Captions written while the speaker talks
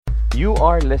You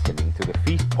are listening to the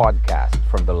Feast Podcast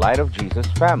from the Light of Jesus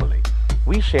family.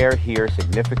 We share here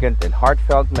significant and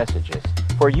heartfelt messages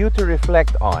for you to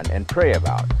reflect on and pray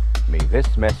about. May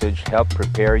this message help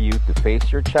prepare you to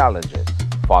face your challenges,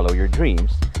 follow your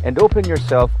dreams, and open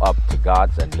yourself up to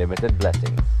God's unlimited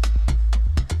blessings.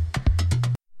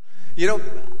 You know,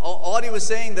 Audie was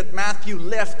saying that Matthew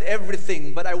left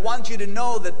everything, but I want you to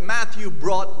know that Matthew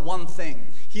brought one thing.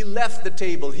 He left the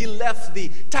table. He left the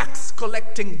tax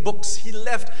collecting books. He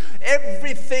left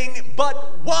everything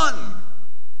but one.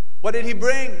 What did he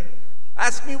bring?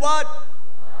 Ask me what?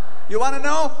 You want to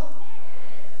know?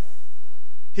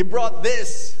 He brought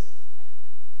this.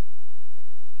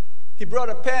 He brought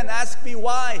a pen. Ask me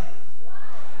why.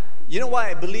 You know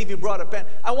why I believe he brought a pen?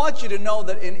 I want you to know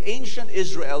that in ancient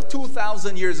Israel,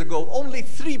 2,000 years ago, only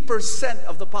 3%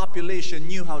 of the population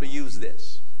knew how to use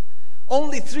this.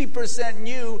 Only 3%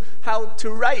 knew how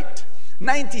to write.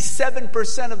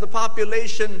 97% of the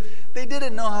population, they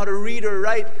didn't know how to read or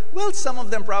write. Well, some of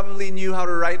them probably knew how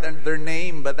to write their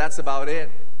name, but that's about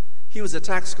it. He was a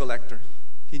tax collector.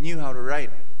 He knew how to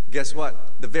write. Guess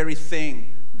what? The very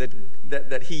thing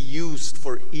that he used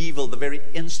for evil, the very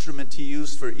instrument he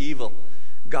used for evil,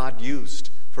 God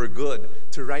used for good,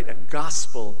 to write a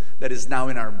gospel that is now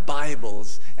in our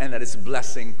Bibles and that is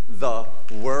blessing the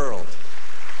world.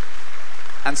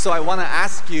 And so I want to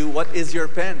ask you, what is your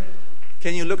pen?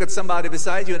 Can you look at somebody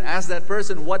beside you and ask that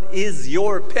person, what is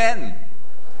your pen?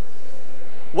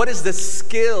 What is the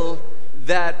skill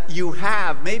that you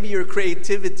have? Maybe your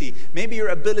creativity, maybe your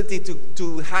ability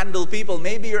to handle people,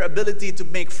 maybe your ability to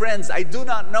make friends. I do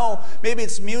not know. Maybe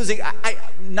it's music,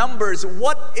 numbers.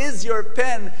 What is your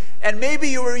pen? And maybe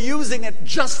you were using it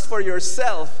just for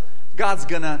yourself. God's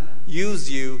going to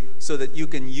use you so that you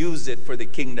can use it for the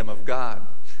kingdom of God.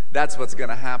 That's what's going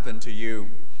to happen to you.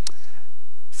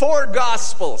 4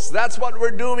 Gospels. That's what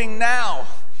we're doing now.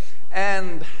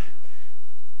 And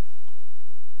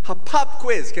a pop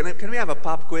quiz. Can we have a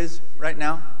pop quiz right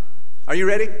now? Are you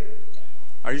ready?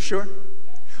 Are you sure?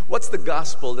 What's the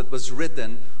gospel that was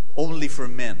written only for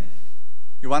men?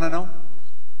 You want to know?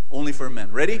 Only for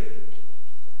men. Ready?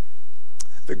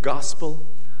 The Gospel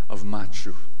of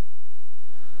Matthew.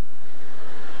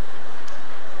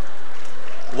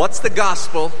 What's the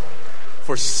gospel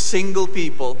for single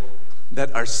people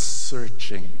that are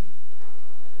searching?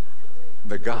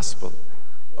 The Gospel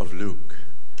of Luke.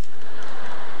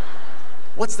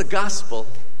 What's the gospel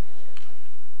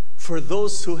for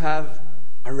those who have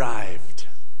arrived?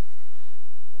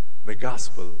 The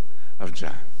Gospel of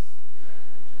John.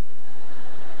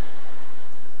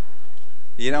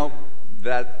 You know,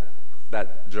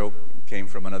 that joke came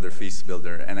from another feast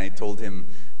builder, and I told him,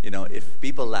 you know, if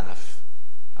people laugh,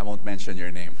 I won't mention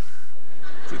your name.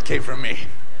 It came from me.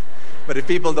 But if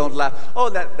people don't laugh, oh,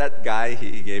 that guy,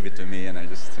 he gave it to me, and I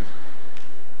just...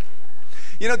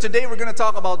 You know, today we're going to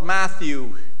talk about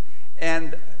Matthew.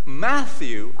 And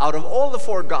Matthew, out of all the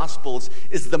 4 Gospels,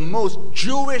 is the most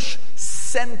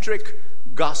Jewish-centric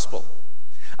gospel.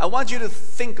 I want you to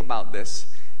think about this.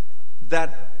 When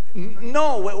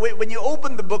you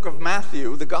open the book of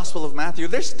Matthew, the Gospel of Matthew,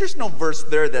 there's no verse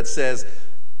there that says,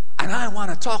 and I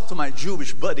want to talk to my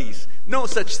Jewish buddies. No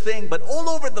such thing. But all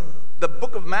over the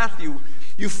book of Matthew,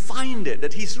 you find it,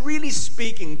 that he's really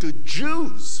speaking to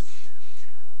Jews.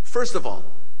 First of all,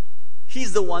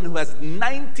 he's the one who has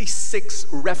 96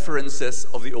 references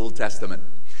of the Old Testament.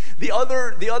 The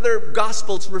other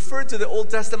Gospels refer to the Old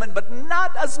Testament, but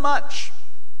not as much.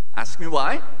 Ask me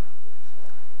why?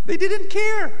 They didn't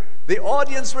care. The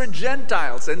audience were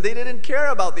Gentiles, and they didn't care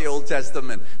about the Old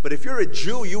Testament. But if you're a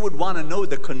Jew, you would want to know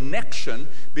the connection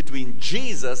between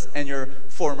Jesus and your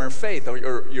former faith, or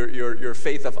your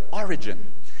faith of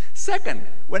origin. Second,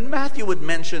 when Matthew would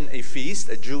mention a feast,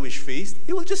 a Jewish feast,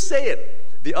 he will just say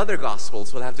it. The other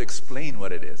Gospels will have to explain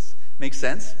what it is. Make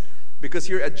sense? Because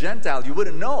you're a Gentile, you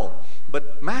wouldn't know.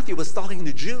 But Matthew was talking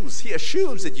to Jews. He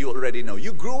assumes that you already know.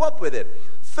 You grew up with it.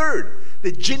 Third,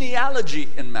 the genealogy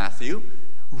in Matthew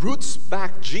roots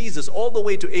back Jesus all the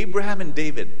way to Abraham and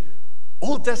David.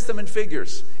 Old Testament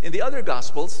figures. In the other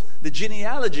Gospels, the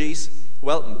genealogies,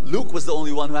 well, Luke was the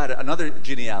only one who had another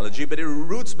genealogy, but it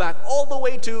roots back all the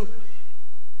way to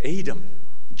Adam.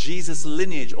 Jesus'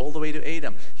 lineage all the way to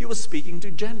Adam. He was speaking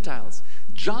to Gentiles.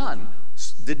 John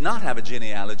did not have a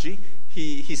genealogy.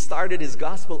 He started his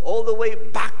gospel all the way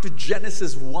back to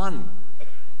Genesis 1.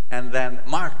 And then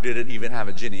Mark didn't even have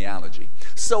a genealogy.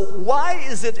 So why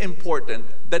is it important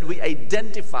that we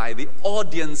identify the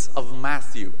audience of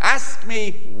Matthew? Ask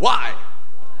me why.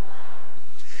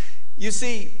 You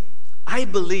see, I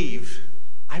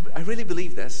really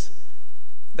believe this,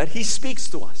 that he speaks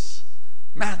to us.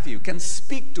 Matthew can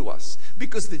speak to us,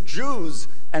 because the Jews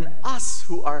and us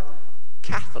who are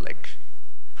Catholic.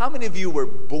 How many of you were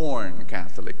born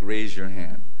Catholic? Raise your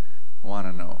hand. I want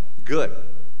to know. Good.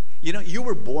 You know, you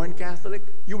were born Catholic.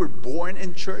 You were born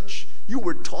in church. You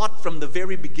were taught from the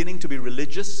very beginning to be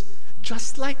religious,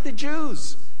 just like the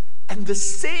Jews. And the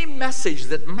same message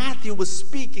that Matthew was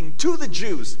speaking to the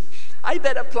Jews, I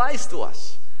bet applies to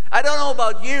us. I don't know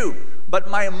about you, but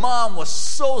my mom was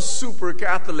so super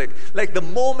Catholic. Like the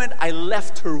moment I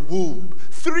left her womb,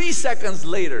 3 seconds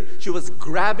later, she was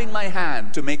grabbing my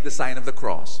hand to make the sign of the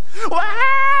cross.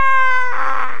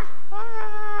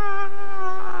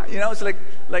 You know, it's like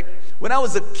when I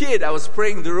was a kid, I was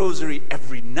praying the rosary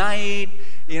every night,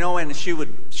 you know, and she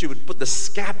would put the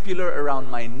scapular around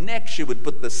my neck. She would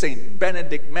put the Saint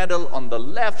Benedict medal on the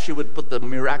left. She would put the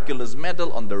miraculous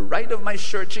medal on the right of my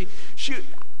shirt.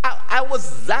 I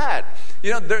was that.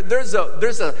 You know, there's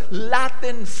a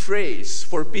Latin phrase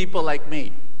for people like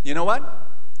me. You know what?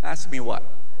 Ask me what?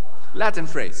 Latin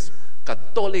phrase.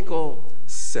 Católico,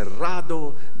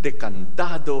 cerrado,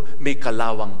 decantado, may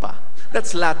kalawang pa.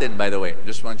 That's Latin, by the way.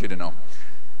 Just want you to know.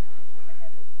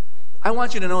 I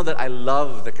want you to know that I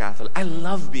love the Catholic. I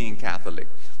love being Catholic.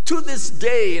 To this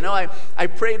day, you know, I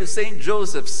pray to St.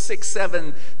 Joseph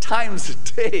 6-7 times a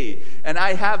day. And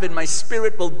I have in my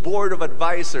spiritual board of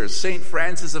advisors, St.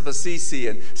 Francis of Assisi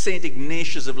and St.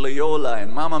 Ignatius of Loyola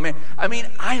and Mama Mary. I mean,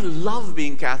 I love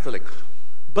being Catholic.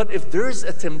 But if there's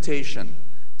a temptation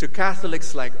to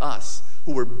Catholics like us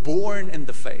who were born in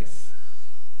the faith,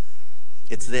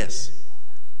 it's this: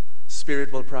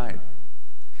 spiritual pride.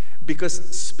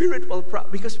 Because spiritual pride,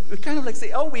 because we kind of like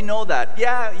say, oh, we know that.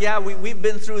 Yeah, we've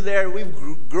been through there.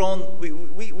 We've grown.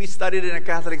 We studied in a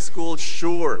Catholic school.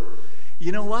 Sure.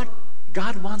 You know what?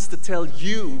 God wants to tell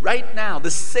you right now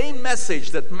the same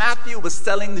message that Matthew was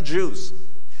telling the Jews.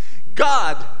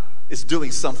 God is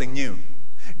doing something new.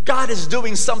 God is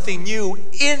doing something new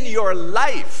in your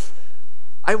life.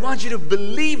 I want you to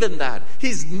believe in that.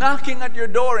 He's knocking at your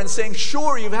door and saying,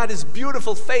 sure, you've had this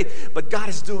beautiful faith, but God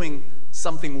is doing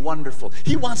something wonderful.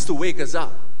 He wants to wake us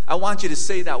up. I want you to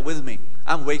say that with me.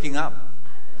 I'm waking up.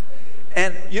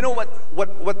 And you know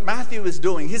what Matthew is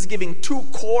doing? He's giving 2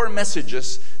 core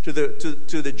messages to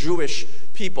the Jewish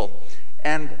people.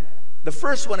 And the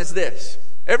first one is this.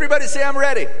 Everybody say, I'm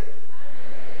ready.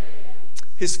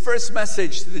 His first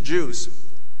message to the Jews: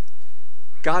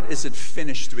 God isn't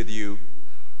finished with you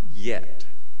yet.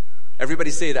 Everybody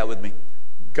say that with me.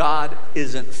 God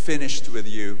isn't finished with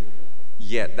you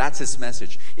yet. That's his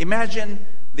message. Imagine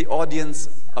the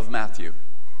audience of Matthew.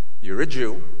 You're a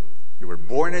Jew. You were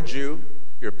born a Jew.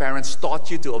 Your parents taught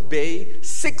you to obey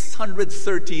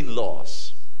 613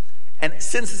 laws. And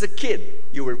since as a kid,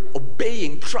 you were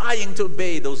trying to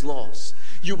obey those laws.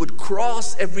 You would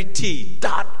cross every T,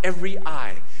 dot every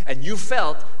I, and you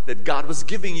felt that God was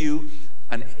giving you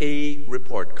an A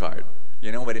report card.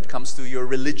 You know, when it comes to your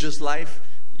religious life,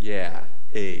 yeah,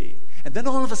 A. And then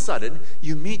all of a sudden,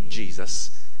 you meet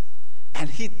Jesus, and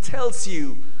he tells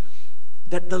you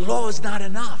that the law is not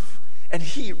enough, and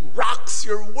he rocks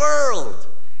your world,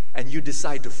 and you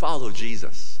decide to follow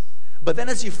Jesus. But then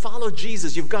as you follow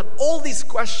Jesus, you've got all these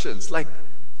questions, like,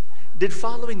 did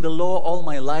following the law all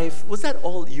my life, was that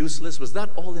all useless? Was that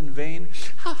all in vain?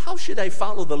 How should I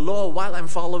follow the law while I'm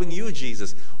following you,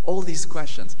 Jesus? All these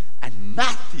questions. And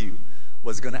Matthew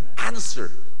was going to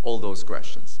answer all those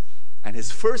questions. And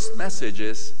his first message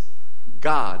is,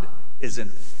 God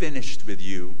isn't finished with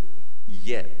you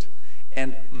yet.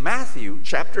 And Matthew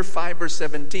chapter 5 verse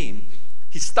 17,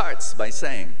 he starts by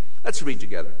saying, let's read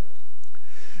together.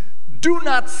 Do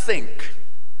not think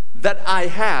that I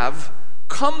have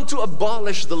come to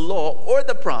abolish the law or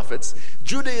the prophets.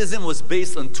 Judaism was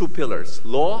based on 2 pillars,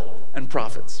 law and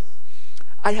prophets.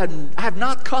 I have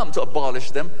not come to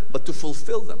abolish them, but to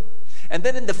fulfill them. And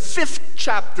then in the 5th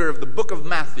chapter of the book of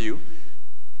Matthew,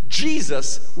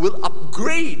 Jesus will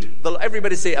upgrade.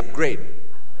 Everybody say upgrade.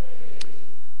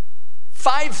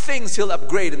 5 things he'll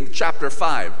upgrade in chapter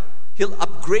 5. He'll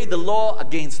upgrade the law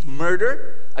against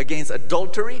murder, against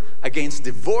adultery, against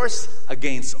divorce,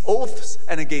 against oaths,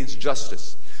 and against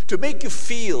justice. To make you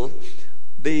feel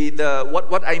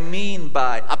what I mean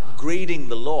by upgrading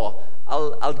the law,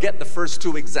 I'll get the first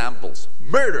 2 examples.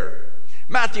 Murder.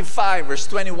 Matthew 5 verse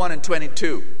 21 and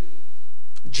 22.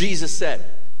 Jesus said,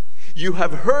 you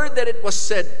have heard that it was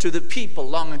said to the people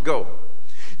long ago,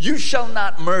 you shall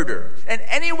not murder, and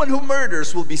anyone who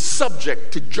murders will be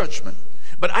subject to judgment.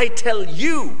 But I tell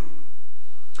you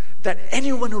that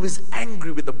anyone who is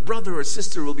angry with a brother or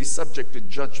sister will be subject to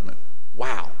judgment.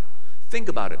 Wow. Think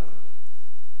about it.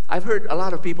 I've heard a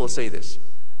lot of people say this.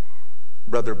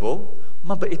 Brother Bo,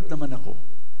 mabait naman ako.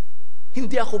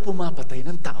 Hindi ako pumapatay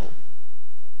ng tao.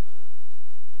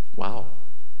 Wow.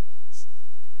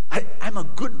 I'm a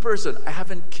good person. I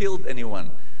haven't killed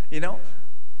anyone. You know,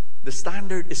 the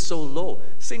standard is so low.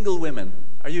 Single women,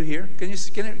 are you here? Can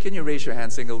you raise your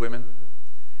hand, single women?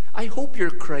 I hope your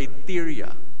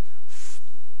criteria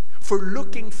for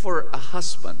looking for a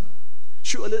husband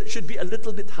should be a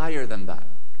little bit higher than that.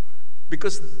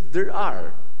 Because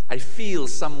I feel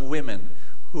some women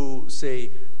who say,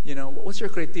 you know, what's your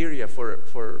criteria for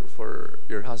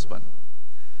your husband?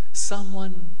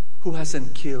 Someone who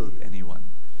hasn't killed anyone.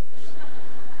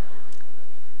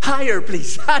 Higher,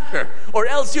 please, higher, or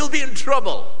else you'll be in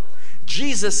trouble.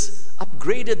 Jesus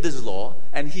upgraded this law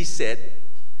and he said,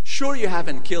 sure, you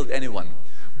haven't killed anyone,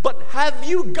 but have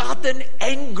you gotten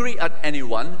angry at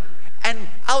anyone and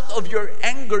out of your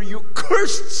anger you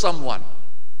cursed someone?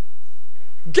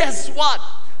 Guess what?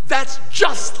 That's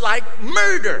just like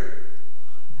murder.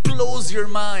 Blows your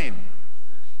mind.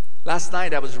 Last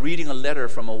night I was reading a letter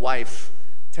from a wife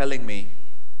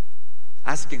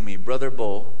asking me, Brother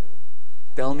Bo,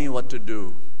 tell me what to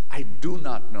do. I do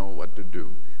not know what to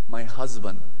do. My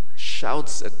husband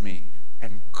shouts at me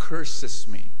and curses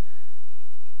me.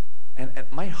 And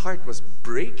my heart was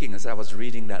breaking as I was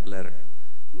reading that letter.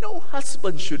 No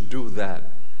husband should do that.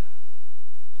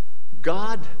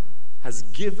 God has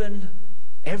given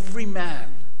every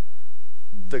man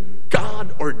the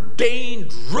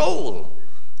God-ordained role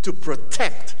to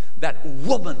protect that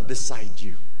woman beside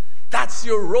you. That's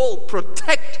your role.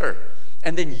 Protect her.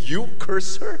 And then you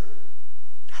curse her?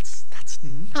 That's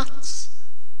nuts.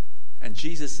 And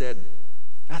Jesus said,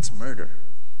 that's murder.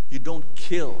 You don't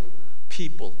kill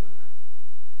people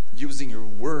using your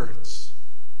words.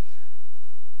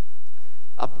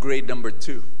 Upgrade number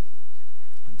 2,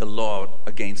 the law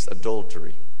against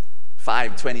adultery.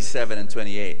 5:27 and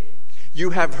 28.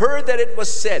 You have heard that it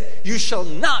was said, you shall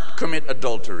not commit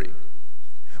adultery.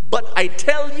 But I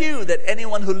tell you that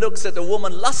anyone who looks at a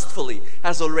woman lustfully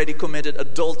has already committed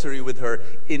adultery with her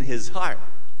in his heart.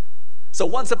 So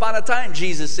once upon a time,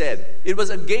 Jesus said, it was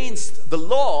against the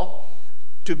law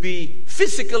to be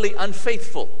physically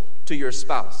unfaithful to your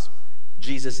spouse.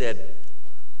 Jesus said,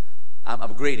 I'm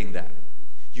upgrading that.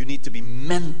 You need to be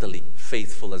mentally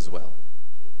faithful as well.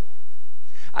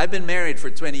 I've been married for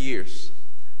 20 years.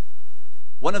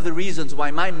 One of the reasons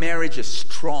why my marriage is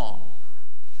strong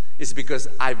is because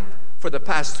for the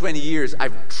past 20 years,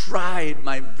 I've tried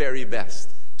my very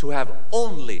best to have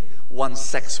only one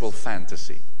sexual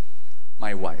fantasy,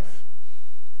 my wife.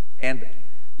 And,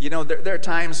 you know, there are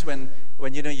times when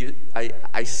you know,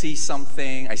 I see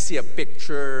something, I see a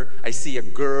picture, I see a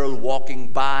girl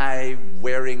walking by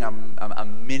wearing a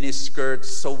mini skirt,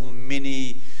 so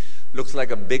mini, looks like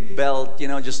a big belt, you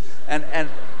know, just, and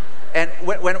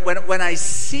when I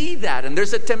see that, and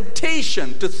there's a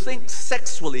temptation to think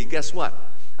sexually, guess what?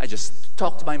 I just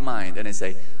talk to my mind and I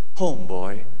say, home,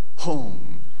 boy,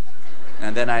 home.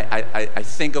 And then I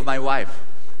think of my wife.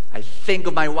 I think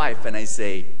of my wife and I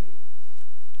say,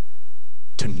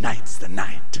 tonight's the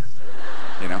night.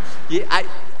 You know? Yeah,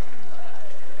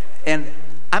 and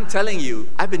I'm telling you,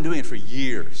 I've been doing it for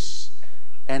years.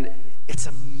 And it's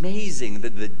amazing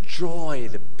that the joy,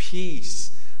 the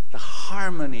peace, the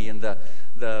harmony, and the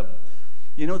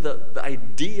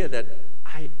idea that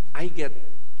I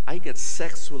get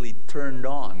sexually turned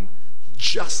on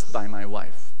just by my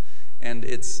wife. And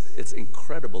it's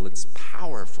incredible. It's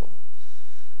powerful.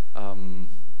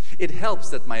 It helps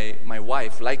that my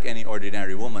wife, like any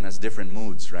ordinary woman, has different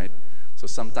moods, right? So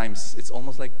sometimes it's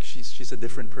almost like she's a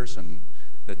different person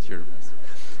that you're.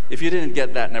 If you didn't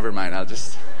get that, never mind. I'll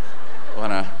just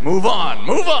want to move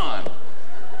on.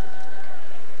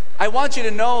 I want you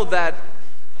to know that,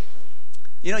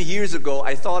 you know, years ago,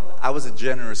 I thought I was a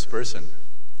generous person.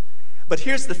 But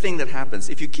here's the thing that happens.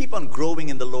 If you keep on growing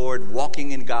in the Lord,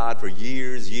 walking in God for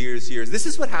years, this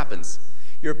is what happens.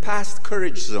 Your past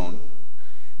courage zone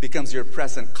becomes your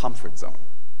present comfort zone.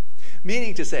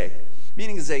 Meaning to say,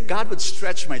 God would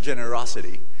stretch my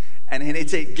generosity, and he'd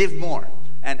say, give more,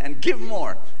 and give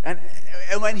more. And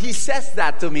when he says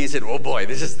that to me, he said, oh boy,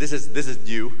 this is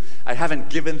new. I haven't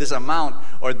given this amount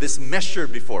or this measure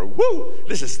before. Woo,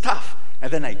 this is tough.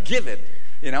 And then I give it,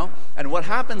 you know. And what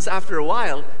happens after a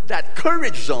while, that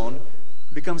courage zone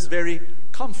becomes very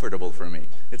comfortable for me.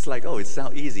 It's like, oh, it's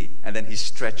now easy. And then he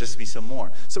stretches me some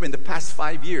more. So in the past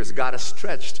 5 years, God has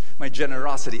stretched my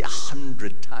generosity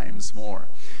 100 times more.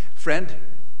 Friend,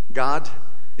 God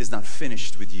is not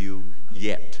finished with you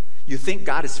yet. You think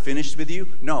God is finished with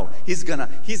you? No. His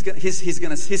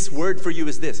word for you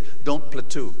is this: don't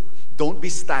plateau. Don't be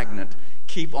stagnant.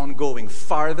 Keep on going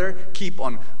farther. Keep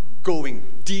on going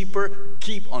deeper,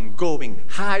 keep on going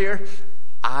higher.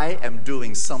 I am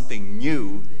doing something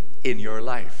new in your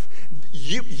life.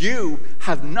 You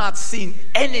have not seen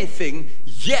anything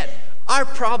yet. Our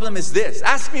problem is this.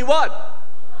 Ask me what?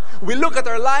 We look at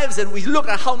our lives and we look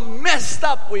at how messed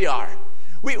up we are.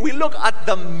 We look at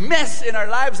the mess in our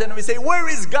lives and we say, where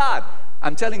is God?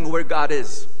 I'm telling you where God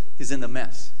is. He's in the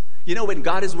mess. You know when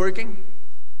God is working?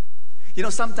 You know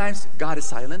sometimes God is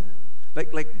silent.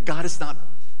 Like God is not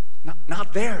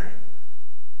there.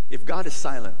 If God is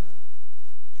silent,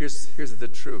 here's the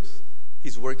truth.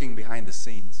 He's working behind the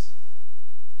scenes.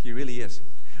 He really is.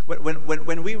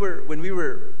 When we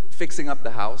were fixing up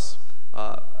the house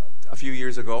a few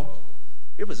years ago,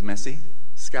 it was messy.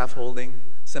 Scaffolding,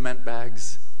 cement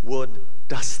bags, wood,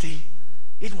 dusty.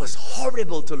 It was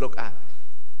horrible to look at.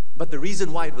 But the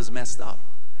reason why it was messed up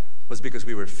was because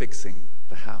we were fixing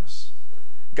the house.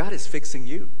 God is fixing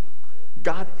you.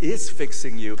 God is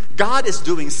fixing you. God is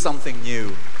doing something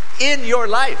new in your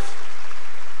life.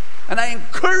 And I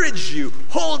encourage you,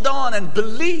 hold on and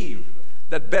believe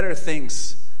that better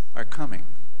things are coming,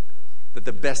 that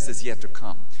the best is yet to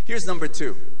come. Here's number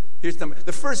two.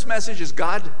 The first message is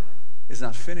God is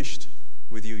not finished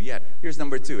with you yet. Here's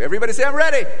number two. Everybody say, I'm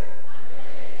ready.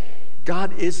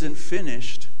 God isn't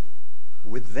finished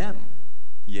with them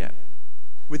yet.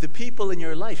 With the people in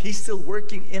your life, He's still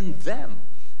working in them.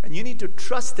 And you need to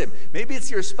trust Him. Maybe it's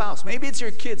your spouse. Maybe it's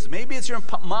your kids. Maybe it's your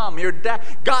mom, your dad.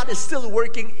 God is still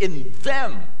working in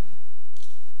them.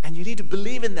 And you need to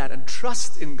believe in that and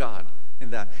trust in God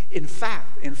in that. In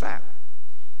fact,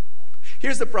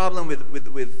 here's the problem with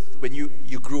when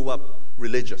you grew up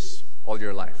religious all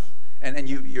your life. And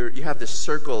you have this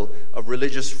circle of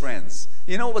religious friends.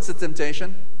 You know what's the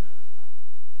temptation?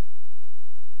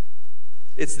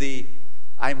 It's the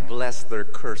I'm blessed, they're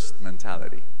cursed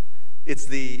mentality. It's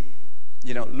the,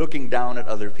 looking down at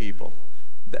other people.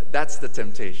 That's the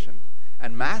temptation.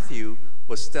 And Matthew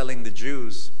was telling the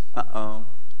Jews,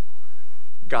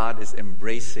 God is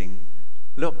embracing.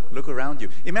 Look around you.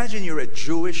 Imagine you're a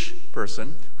Jewish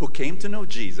person who came to know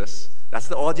Jesus. That's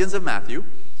the audience of Matthew.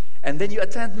 And then you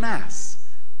attend Mass.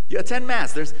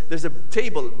 There's a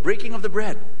table, breaking of the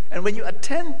bread. And when you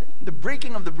attend the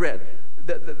breaking of the bread,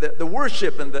 the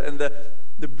worship and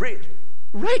the bread,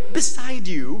 right beside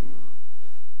you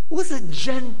was a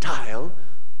Gentile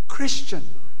Christian.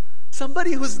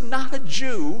 Somebody who's not a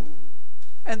Jew.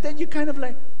 And then you kind of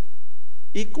like,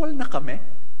 equal na kami?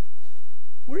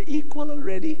 We're equal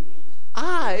already.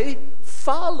 I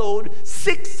followed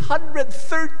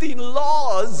 613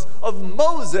 laws of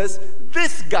Moses.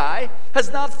 This guy has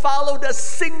not followed a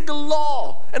single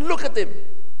law. And look at him.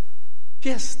 He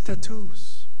has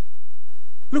tattoos.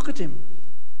 Look at him.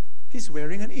 He's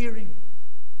wearing an earring.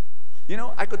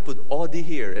 I could put Audie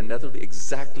here, and that'll be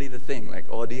exactly the thing.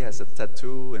 Like Audie has a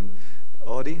tattoo, and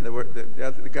Audie,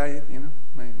 the guy,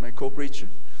 my co-preacher,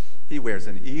 he wears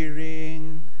an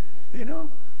earring.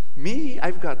 Me,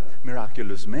 I've got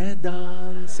Miraculous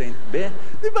Medal, Saint Ben.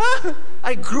 Diba?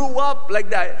 I grew up like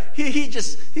that.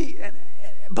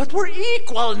 But we're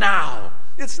equal now.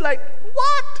 It's like,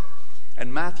 what?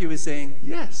 And Matthew is saying,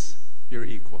 yes, you're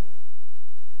equal.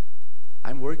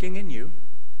 I'm working in you,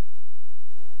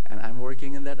 and I'm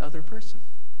working in that other person.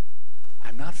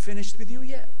 I'm not finished with you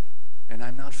yet, and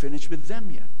I'm not finished with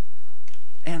them yet.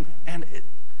 And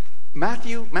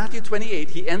Matthew 28,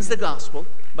 he ends the gospel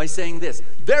by saying this,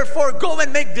 therefore go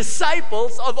and make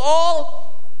disciples of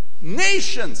all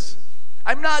nations.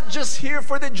 I'm not just here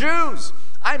for the Jews.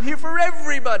 I'm here for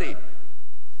everybody.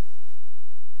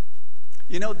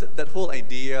 That whole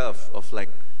idea of like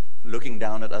looking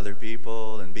down at other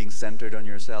people and being centered on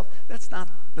yourself, that's not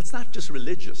just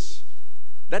religious.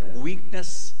 That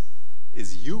weakness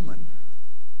is human.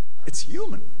 It's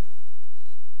human.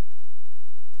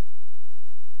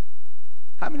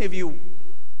 How many of you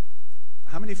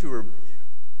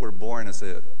were born as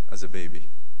a baby?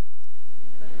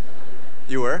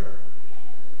 You were?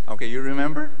 Okay, you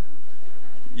remember?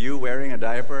 You wearing a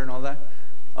diaper and all that?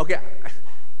 Okay,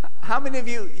 how many of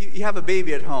you have a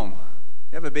baby at home?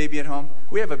 You have a baby at home?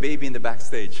 We have a baby in the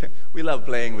backstage. We love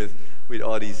playing with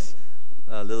Audie's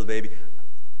little baby.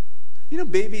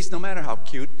 Babies, no matter how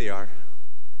cute they are,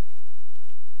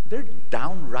 they're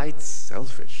downright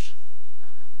selfish.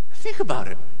 Think about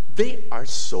it. They are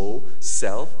so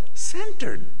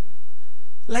self-centered.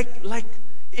 Like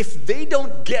if they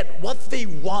don't get what they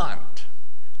want,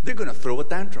 they're going to throw a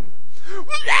tantrum.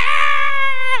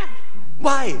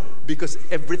 Why? Because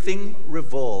everything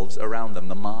revolves around them.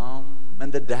 The mom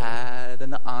and the dad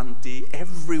and the auntie,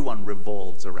 everyone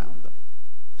revolves around them.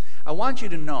 I want you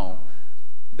to know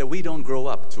that we don't grow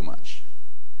up too much.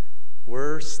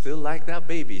 we're still like that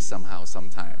baby somehow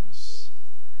sometimes.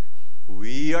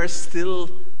 We are still...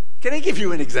 Can I give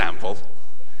you an example?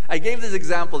 I gave this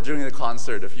example during the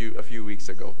concert a few weeks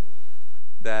ago.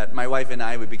 That my wife and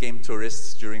I, we became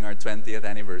tourists during our 20th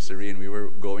anniversary, and we were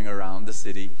going around the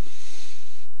city.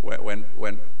 Went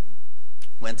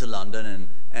to London,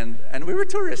 and we were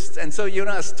tourists. And so,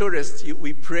 as tourists,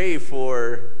 we pray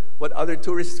for what other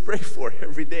tourists pray for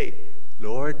every day.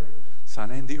 Lord,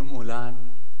 sana hindi umulan.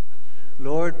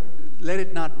 Lord, let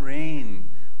it not rain.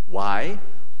 Why?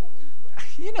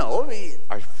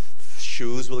 Our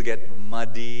shoes will get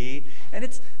muddy. And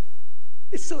it's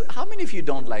so, how many of you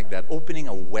don't like that? Opening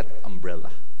a wet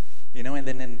umbrella. And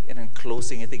then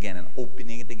closing it again and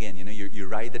opening it again. You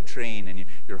ride the train and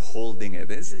you're holding it.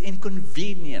 It's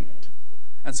inconvenient.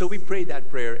 And so we pray that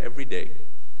prayer every day.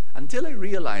 Until I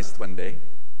realized one day,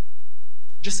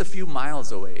 just a few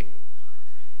miles away,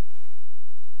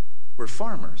 were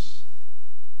farmers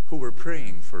who were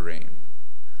praying for rain.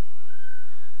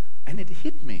 And it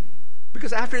hit me.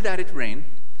 Because after that it rained.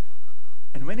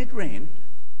 And when it rained,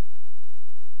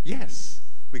 yes,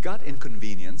 we got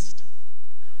inconvenienced.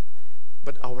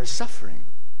 But our suffering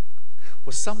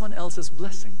was someone else's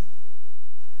blessing.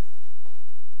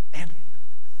 And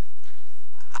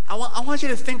I want you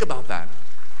to think about that.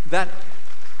 That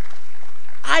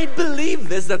I believe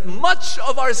this, that much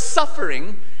of our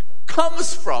suffering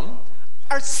comes from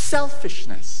our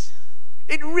selfishness.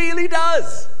 It really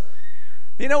does.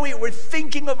 We're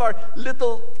thinking of our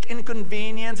little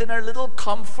inconvenience and our little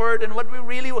comfort and what we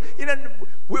really,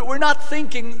 we're not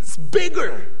thinking it's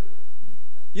bigger.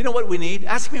 You know what we need?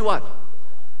 Ask me what?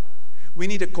 We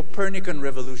need a Copernican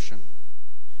revolution.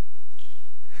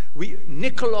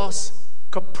 Nicolaus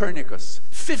Copernicus,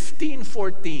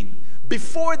 1514.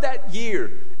 Before that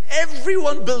year,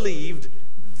 everyone believed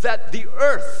that the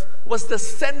earth was the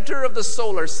center of the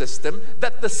solar system,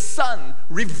 that the sun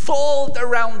revolved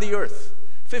around the earth.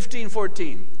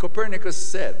 1514, Copernicus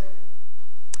said,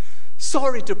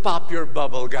 "Sorry to pop your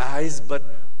bubble, guys, but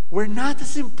we're not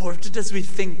as important as we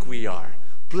think we are.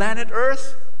 Planet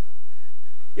Earth,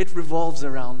 it revolves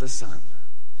around the sun."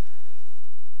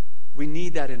 We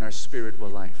need that in our spiritual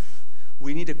life.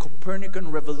 We need a Copernican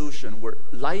revolution where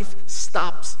life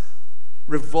stops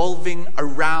revolving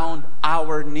around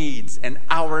our needs and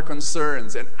our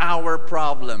concerns and our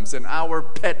problems and our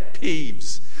pet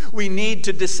peeves. We need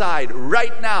to decide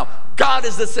right now, God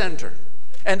is the center,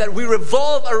 and that we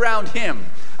revolve around Him,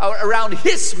 around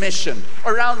His mission,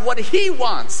 around what He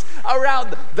wants,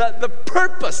 around the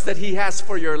purpose that He has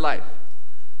for your life.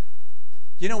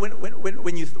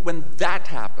 When that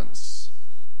happens,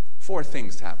 4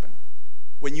 things happen.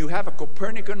 When you have a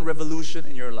Copernican revolution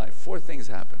in your life, 4 things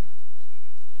happen.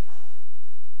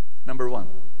 Number 1,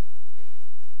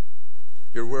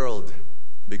 your world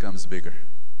becomes bigger.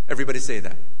 Everybody say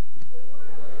that.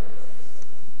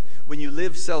 When you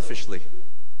live selfishly,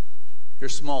 your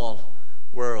small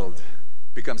world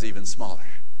becomes even smaller.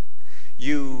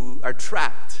 You are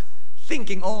trapped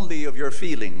thinking only of your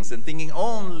feelings and thinking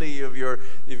only of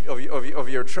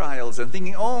your trials and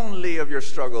thinking only of your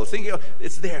struggles. Thinking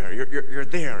it's there, you're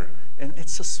there, and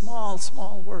it's a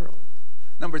small world.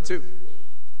 Number 2.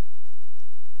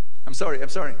 I'm sorry.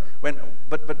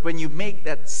 But when you make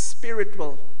that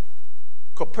spiritual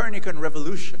Copernican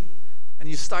revolution and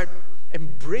you start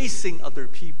embracing other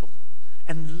people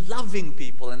and loving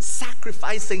people and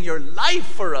sacrificing your life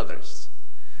for others,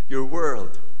 your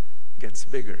world gets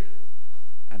bigger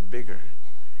and bigger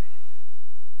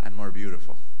and more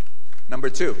beautiful. Number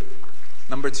two,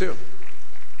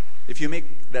 if you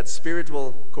make that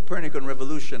spiritual Copernican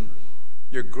revolution,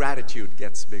 your gratitude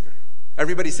gets bigger.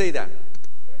 Everybody say that.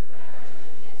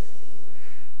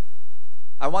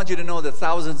 I want you to know that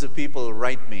thousands of people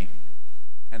write me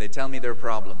and they tell me their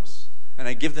problems and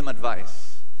I give them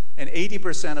advice. And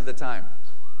 80% of the time,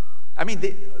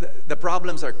 the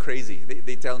problems are crazy.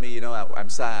 They tell me, I'm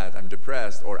sad, I'm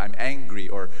depressed, or I'm angry,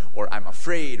 or I'm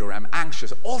afraid, or I'm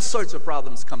anxious. All sorts of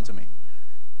problems come to me.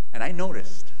 And I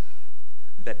noticed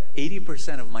that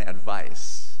 80% of my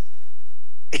advice,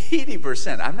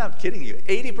 80%, I'm not kidding you,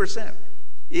 80%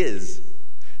 is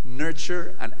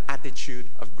nurture an attitude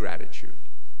of gratitude.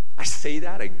 I say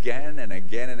that again and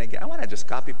again and again. I want to just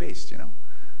copy paste,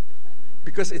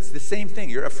 because it's the same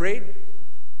thing. You're afraid?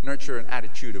 Nurture an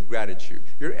attitude of gratitude.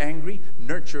 You're angry?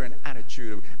 Nurture an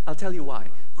attitude of... I'll tell you why.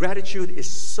 Gratitude is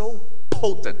so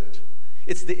potent.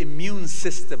 It's the immune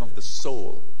system of the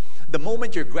soul. The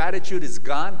moment your gratitude is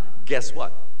gone, guess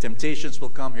what? Temptations will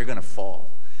come. You're going to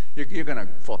fall. You're going to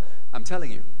fall. I'm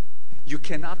telling you, you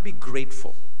cannot be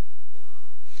grateful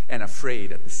and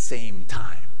afraid at the same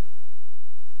time.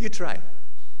 You try.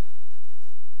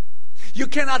 You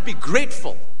cannot be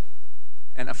grateful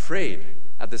and afraid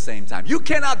at the same time. You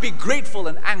cannot be grateful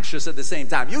and anxious at the same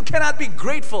time. You cannot be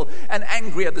grateful and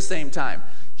angry at the same time.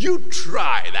 You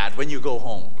try that when you go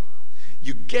home.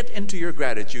 You get into your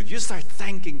gratitude. You start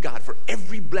thanking God for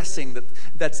every blessing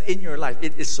that's in your life.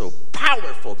 It is so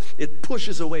powerful. It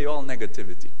pushes away all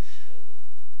negativity.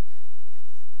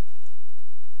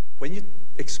 When you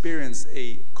experience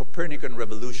a Copernican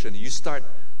revolution, you start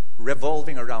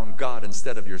revolving around God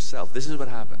instead of yourself. This is what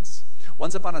happens.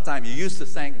 Once upon a time, you used to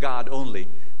thank God only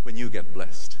when you get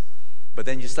blessed. But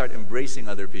then you start embracing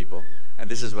other people, and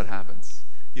this is what happens.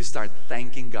 You start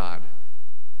thanking God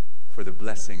for the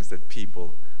blessings that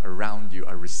people around you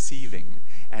are receiving.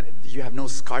 And you have no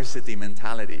scarcity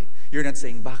mentality. You're not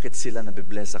saying, bakit sila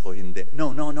nabibless ako hindi?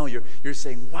 No. You're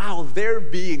saying, wow, they're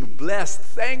being blessed.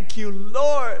 Thank you,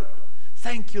 Lord.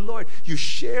 Thank you, Lord. You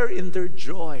share in their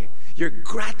joy. Your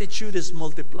gratitude is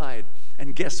multiplied.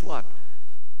 And guess what?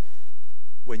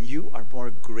 When you are more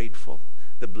grateful,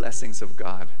 the blessings of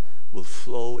God will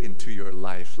flow into your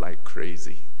life like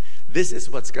crazy. This is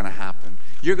what's going to happen.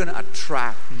 You're going to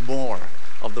attract more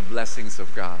of the blessings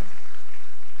of God.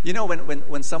 You know,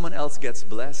 when someone else gets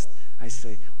blessed, I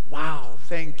say, wow,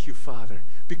 thank you, Father.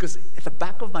 Because at the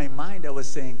back of my mind, I was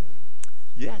saying,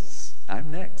 yes,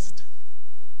 I'm next.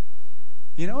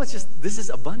 You know, it's just, this is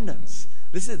abundance.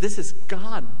 This is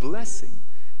God blessing.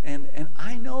 And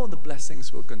I know the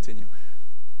blessings will continue.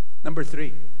 Number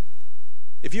 3,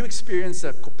 if you experience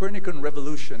a Copernican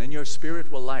revolution in your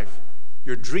spiritual life,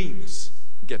 your dreams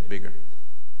get bigger.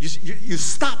 You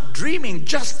stop dreaming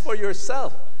just for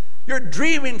yourself. You're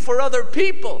dreaming for other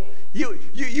people.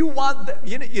 You want them.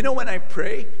 You know when I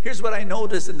pray, here's what I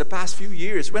noticed in the past few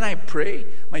years. When I pray,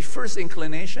 my first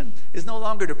inclination is no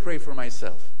longer to pray for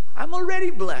myself. I'm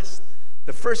already blessed.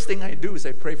 The first thing I do is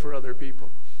I pray for other people.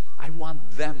 I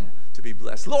want them to be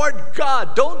blessed. Lord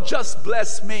God, don't just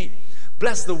bless me.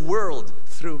 Bless the world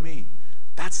through me.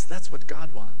 That's what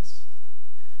God wants.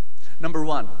 Number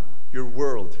 1, your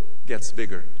world gets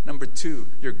bigger. Number 2,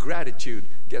 your gratitude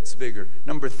gets bigger.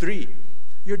 Number 3,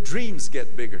 your dreams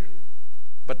get bigger.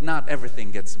 But not everything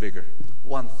gets bigger.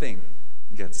 One thing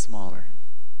gets smaller.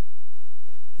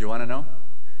 You want to know?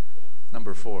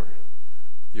 Number 4,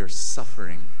 your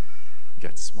suffering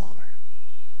gets smaller.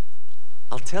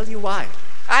 I'll tell you why.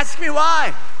 Ask me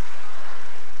why.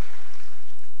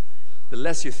 The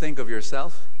less you think of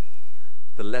yourself,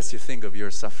 the less you think of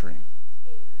your suffering.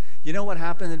 You know what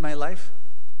happened in my life?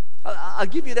 I'll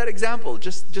give you that example,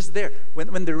 just there.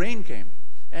 When the rain came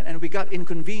and we got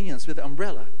inconvenienced with the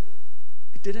umbrella,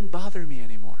 it didn't bother me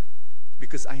anymore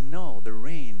because I know the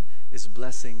rain is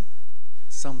blessing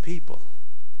some people.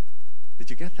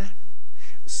 Did you get that?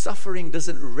 Suffering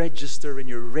doesn't register in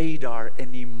your radar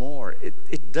anymore.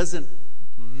 It doesn't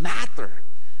matter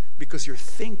because you're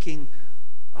thinking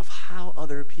of how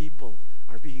other people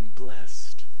are being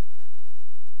blessed.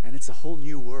 And it's a whole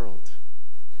new world.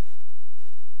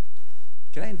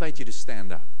 Can I invite you to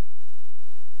stand up?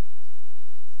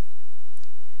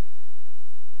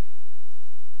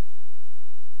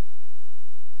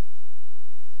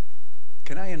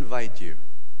 Can I invite you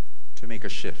to make a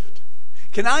shift?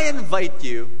 Can I invite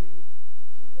you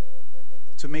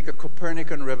to make a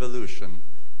Copernican revolution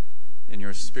in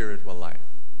your spiritual life?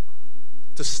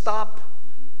 To stop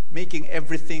making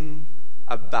everything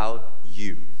about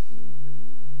you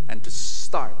and to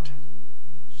start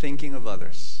thinking of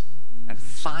others and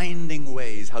finding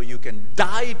ways how you can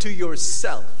die to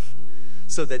yourself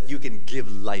so that you can give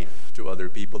life to other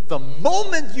people. The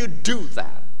moment you do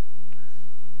that,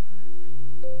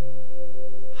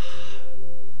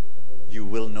 you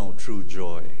will know true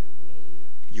joy.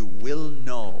 You will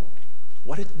know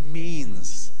what it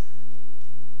means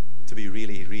to be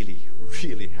really, really,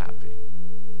 really happy.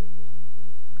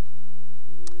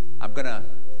 I'm gonna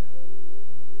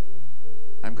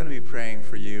be praying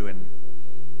for you, and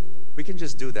we can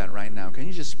just do that right now. Can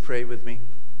you just pray with me?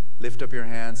 Lift up your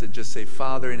hands and just say,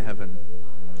 Father in heaven,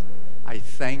 I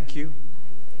thank you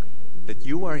that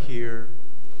you are here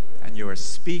and you are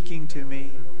speaking to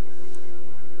me.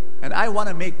 And I want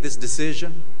to make this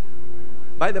decision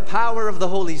by the power of the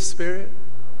Holy Spirit.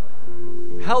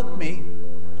 Help me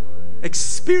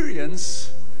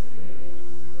experience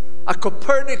a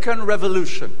Copernican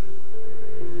revolution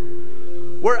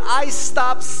where I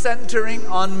stop centering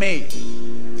on me,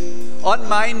 on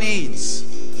my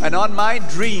needs, and on my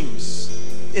dreams.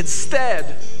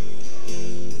 Instead,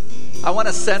 I want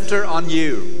to center on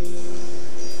you,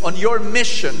 on your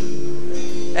mission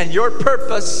and your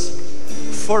purpose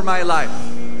for my life.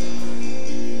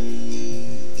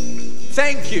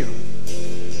 Thank you.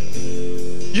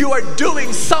 You are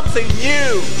doing something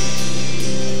new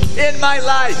in my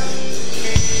life.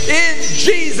 In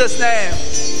Jesus' name.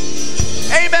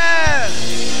 Amen.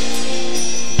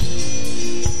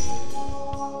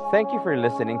 Thank you for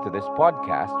listening to this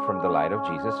podcast from the Light of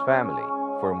Jesus family.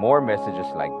 For more messages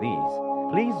like these,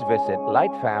 please visit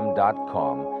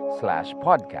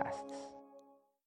lightfam.com/podcasts.